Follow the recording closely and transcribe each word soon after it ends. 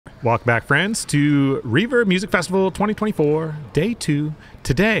Welcome back, friends, to Reverb Music Festival 2024, Day 2.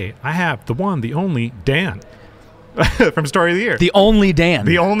 Today, I have the one, the only Dan from Story of the Year. The only Dan.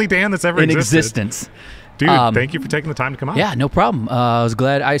 The only Dan that's ever in existence. Dude, thank you for taking the time to come on. Yeah, no problem. I was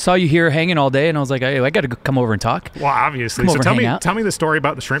glad. I saw you here hanging all day, and I was like, I got to come over and talk. Well, obviously. So tell me the story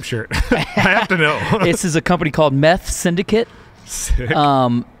about the shrimp shirt. I have to know. This is a company called Meth Syndicate. Sick.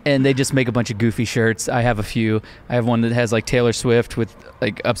 And they just make a bunch of goofy shirts. I have a few. I have one that has like Taylor Swift with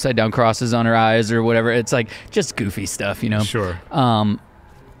like upside down crosses on her eyes or whatever. It's like just goofy stuff, you know? Sure. And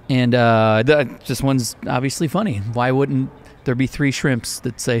this one's obviously funny. Why wouldn't there be 3 shrimps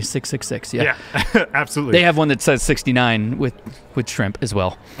that say 666? Yeah, absolutely. They have one that says 69 with shrimp as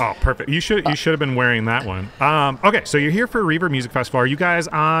well. Oh, perfect. You should have been wearing that one. Okay, so you're here for Reverb Music Festival. Are you guys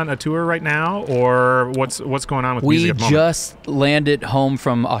on a tour right now, or what's going on with music at the moment? We just landed home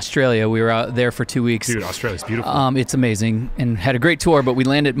from Australia. We were out there for 2 weeks. Dude, Australia's beautiful. It's amazing, and had a great tour, but we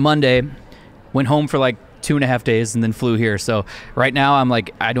landed Monday, went home for like 2.5 days, and then flew here. So right now I'm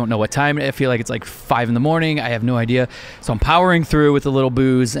like, I don't know what time. I feel like it's like 5 in the morning. I have no idea. So I'm powering through with a little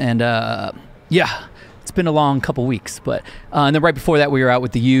booze, and yeah, it's been a long couple weeks. But and then right before that, we were out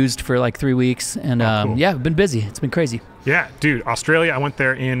with the Used for like 3 weeks, and cool. yeah, I've been busy. It's been crazy. Yeah, dude, Australia. I went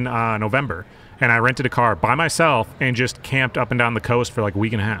there in November, and I rented a car by myself and just camped up and down the coast for like a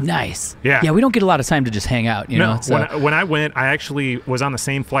week and a half. Nice. Yeah. Yeah, we don't get a lot of time to just hang out, you know? When I went, I actually was on the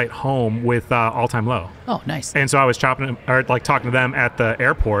same flight home with All Time Low. Oh, nice. And so I was talking to them at the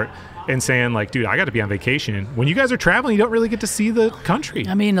airport and saying like, dude, I got to be on vacation. When you guys are traveling, you don't really get to see the country.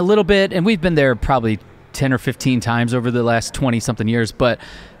 I mean, a little bit, and we've been there probably 10 or 15 times over the last 20-something years, but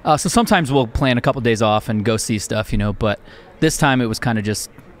so sometimes we'll plan a couple days off and go see stuff, you know, but this time it was kind of just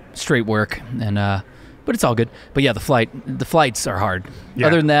straight work, and but it's all good. But yeah, the flights are hard. Yeah.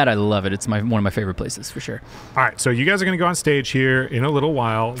 Other than that, I love it. It's one of my favorite places for sure. All right, so you guys are going to go on stage here in a little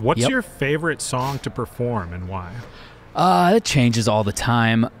while. What's your favorite song to perform, and why? It changes all the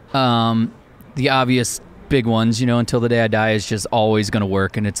time. The obvious big ones, you know, Until the Day I Die is just always going to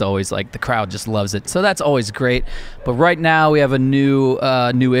work, and it's always like the crowd just loves it. So that's always great. But right now we have a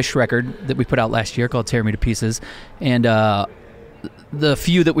newish record that we put out last year called Tear Me to Pieces, and the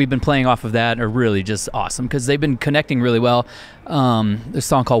few that we've been playing off of that are really just awesome because they've been connecting really well. There's a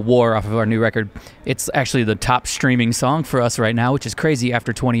song called War off of our new record. It's actually the top streaming song for us right now, which is crazy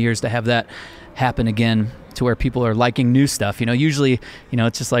after 20 years to have that happen again, to where people are liking new stuff. You know, usually, you know,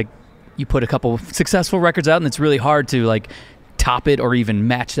 it's just like you put a couple successful records out and it's really hard to like top it or even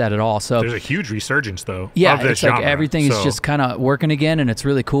match that at all. So there's a huge resurgence though. Yeah, of this it's genre, like everything is just kind of working again, and it's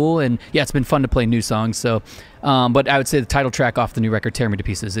really cool. And yeah, it's been fun to play new songs. So, but I would say the title track off the new record, Tear Me to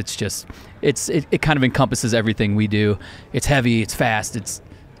Pieces, it's just it kind of encompasses everything we do. It's heavy, it's fast, it's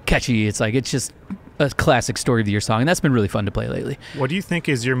catchy. It's just a classic Story of the Year song, and that's been really fun to play lately. What do you think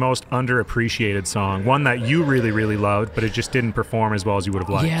is your most underappreciated song? One that you really, really loved, but it just didn't perform as well as you would have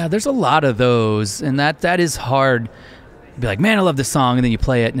liked? Yeah, there's a lot of those, and that is hard. Be like, man, I love this song, and then you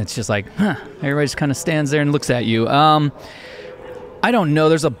play it, and it's just like, huh, everybody just kind of stands there and looks at you. I don't know.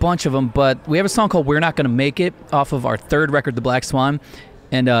 There's a bunch of them, but we have a song called We're Not Gonna Make It off of our 3rd record, The Black Swan,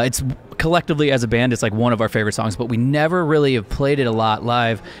 and it's collectively as a band, it's like one of our favorite songs, but we never really have played it a lot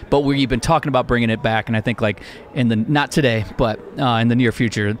live, but we've been talking about bringing it back, and I think like not today, but in the near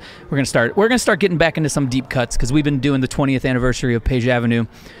future, we're gonna start getting back into some deep cuts, because we've been doing the 20th anniversary of Page Avenue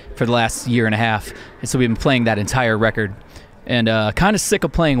for the last year and a half, and so we've been playing that entire record, and kind of sick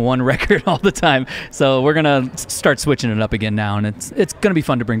of playing one record all the time, so we're gonna start switching it up again now, and it's gonna be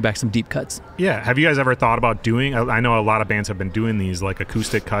fun to bring back some deep cuts. Yeah, have you guys ever thought about doing, I know a lot of bands have been doing these like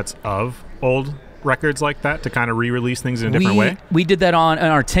acoustic cuts of old records like that to kind of re-release things in a different way? We did that on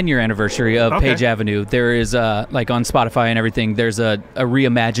our 10-year anniversary of Page Avenue. There is like on Spotify and everything, there's a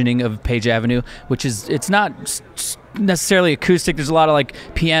reimagining of Page Avenue, which is, it's not necessarily acoustic. There's a lot of like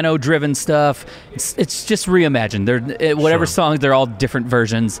piano driven stuff. It's just reimagined. Whatever songs, they're all different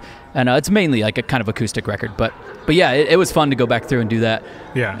versions, and it's mainly like a kind of acoustic record, but yeah, it was fun to go back through and do that.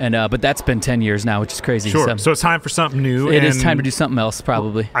 Yeah. And but that's been 10 years now, which is crazy. Sure. So it's time for something new. It is time to do something else,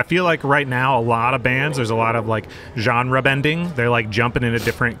 probably. I feel like right now a lot of bands, there's a lot of like genre bending. They're like jumping into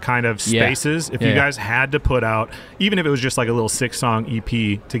different kind of spaces. If you guys had to put out, even if it was just like a little 6-song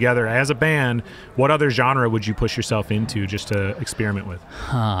EP together as a band, what other genre would you push yourself into just to experiment with?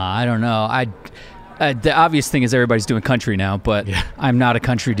 I don't know. The obvious thing is everybody's doing country now, but I'm not a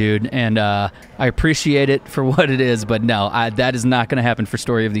country dude, and I appreciate it for what it is, but no, that is not going to happen for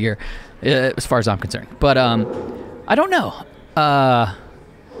Story of the Year, as far as I'm concerned. But I don't know.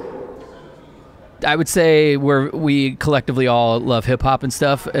 I would say we collectively all love hip hop and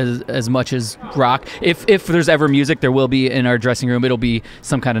stuff as much as rock. If there's ever music, there will be in our dressing room. It'll be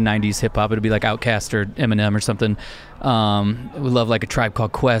some kind of '90s hip hop. It'll be like Outkast or Eminem or something. We love like a Tribe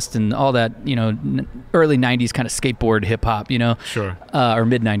Called Quest and all that, early '90s kind of skateboard hip hop, Sure. Or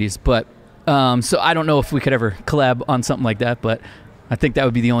mid '90s. But so I don't know if we could ever collab on something like that, but I think that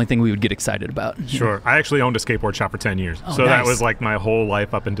would be the only thing we would get excited about. Sure. I actually owned a skateboard shop for 10 years. Oh, so nice. that was like my whole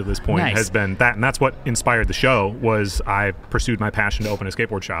life up until this point has been that. And that's what inspired the show was I pursued my passion to open a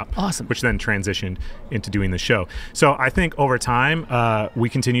skateboard shop. Awesome. Which then transitioned into doing the show. So I think over time, we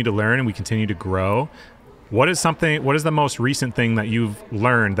continue to learn and we continue to grow. What is the most recent thing that you've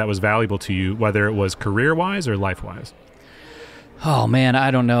learned that was valuable to you, whether it was career-wise or life-wise? Oh, man,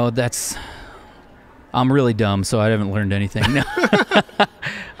 I don't know. I'm really dumb, so I haven't learned anything.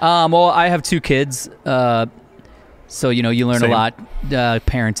 Well, I have 2 kids, so you learn Same. a lot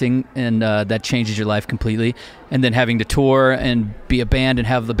parenting, and that changes your life completely. And then having to tour and be a band and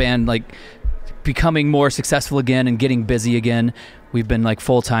have the band like becoming more successful again and getting busy again. We've been like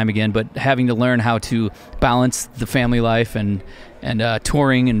full time again, but having to learn how to balance the family life and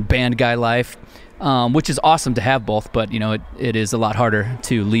touring and band guy life. Which is awesome to have both, but it is a lot harder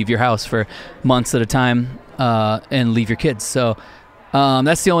to leave your house for months at a time and leave your kids. So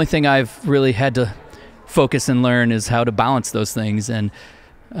that's the only thing I've really had to focus and learn is how to balance those things, and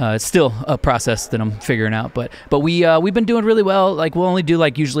it's still a process that I'm figuring out. But we've been doing really well. Like we'll only do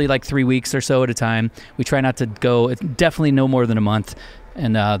usually 3 weeks or so at a time. We try not to go definitely no more than a month,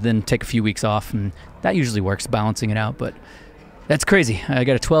 and then take a few weeks off, and that usually works balancing it out. But that's crazy. I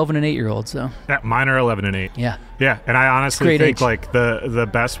got a 12 and an 8-year-old, so. Yeah, mine are 11 and 8. Yeah. Yeah, and I honestly think age. like the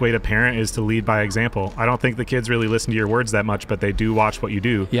best way to parent is to lead by example. I don't think the kids really listen to your words that much, but they do watch what you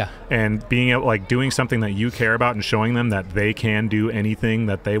do. Yeah. And being able doing something that you care about and showing them that they can do anything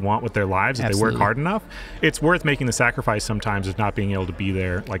that they want with their lives if Absolutely. they work hard enough, it's worth making the sacrifice sometimes of not being able to be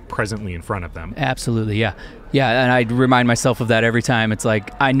there presently in front of them. Absolutely, yeah. Yeah, and I remind myself of that every time. It's like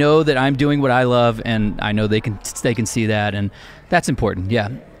I know that I'm doing what I love, and I know they can see that, and that's important. Yeah,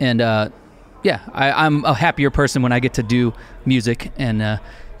 and I'm a happier person when I get to do music, and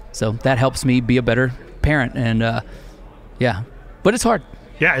so that helps me be a better parent. And but it's hard.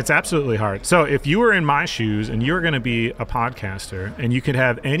 Yeah, it's absolutely hard. So if you were in my shoes and you were going to be a podcaster, and you could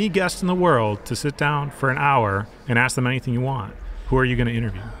have any guest in the world to sit down for an hour and ask them anything you want, who are you going to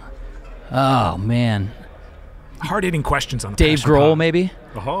interview? Oh man. Hard-hitting questions on the Dave Passion Grohl, Pod. maybe?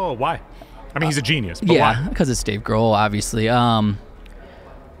 Oh, why? I mean, he's a genius, but Yeah, why? because it's Dave Grohl, obviously. I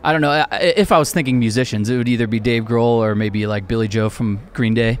don't know. If I was thinking musicians, it would either be Dave Grohl or maybe like Billy Joe from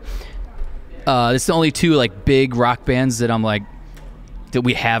Green Day. It's the only 2 big rock bands that I'm like that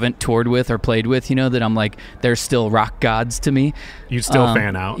we haven't toured with or played with. That I'm like they're still rock gods to me. You'd still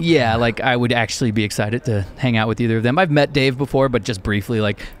fan out? Yeah, I would actually be excited to hang out with either of them. I've met Dave before, but just briefly.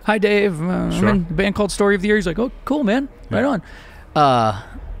 Hi Dave, Sure. I'm in a band called Story of the Year. He's like, oh, cool, man, right on.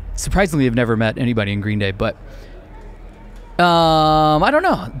 Surprisingly, I've never met anybody in Green Day, but I don't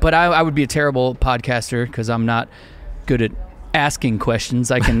know. But I would be a terrible podcaster because I'm not good at asking questions.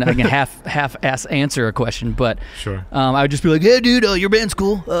 I can half answer a question, but Sure. I would just be like, hey dude, your band's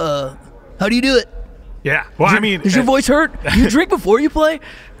cool. How do you do it? Yeah. Well, Does your voice hurt? Do you drink before you play?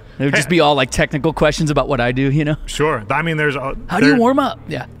 It would just be all technical questions about what I do, Sure. I mean, How do you warm up?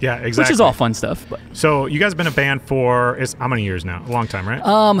 Yeah. Yeah, exactly. Which is all fun stuff. But. So you guys have been a band for how many years now? A long time, right?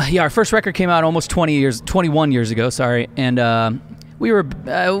 Yeah, our first record came out almost 21 years ago, sorry. And I've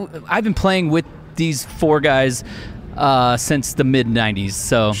been playing with these 4 guys since the mid-'90s.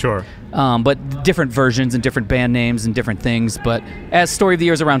 So Sure. But different versions and different band names and different things. But as Story of the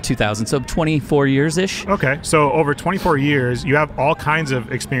Year is around 2000, so 24 years-ish. Okay, so over 24 years, you have all kinds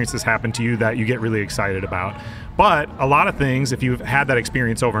of experiences happen to you that you get really excited about. But a lot of things, if you've had that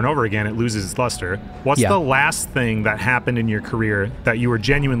experience over and over again, it loses its luster. What's the last thing that happened in your career that you were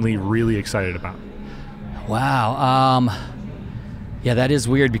genuinely really excited about? Wow. Yeah, that is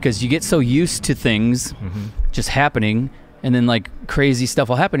weird because you get so used to things just happening, and then crazy stuff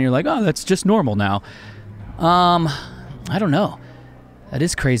will happen and you're like, oh, that's just normal now. I don't know. That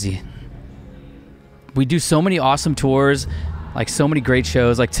is crazy. We do so many awesome tours, so many great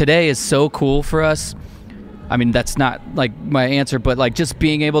shows. Today is so cool for us. I mean, that's not my answer, but just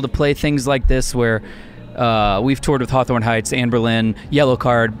being able to play things like this where we've toured with Hawthorne Heights, Anne Boleyn, Yellow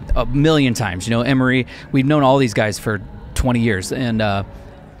Card a million times. Emery. We've known all these guys for 20 years, and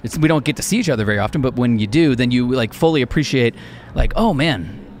we don't get to see each other very often, but when you do, then you fully appreciate oh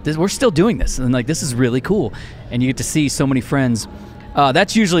man, we're still doing this, and this is really cool, and you get to see so many friends.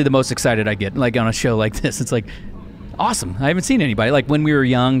 That's usually the most excited I get on a show like this. It's awesome. I haven't seen anybody. Like when we were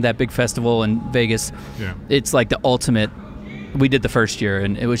young, that big festival in Vegas, it's like the ultimate. We did the first year,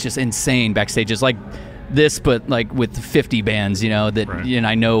 and it was just insane backstage. It's like this, but like with 50 bands, that and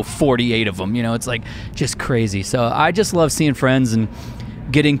I know 48 of them. It's like just crazy. So I just love seeing friends and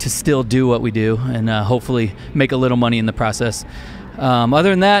getting to still do what we do, and hopefully make a little money in the process. Other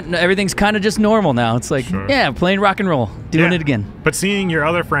than that, everything's kind of just normal now. It's like, playing rock and roll, doing it again. But seeing your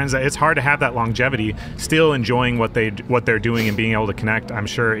other friends, it's hard to have that longevity, still enjoying what they're doing and being able to connect, I'm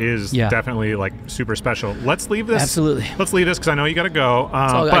sure is definitely like super special. Let's leave this. Absolutely. Let's leave this because I know you got to go.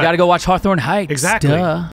 I got to go watch Hawthorne Heights. Exactly. Duh.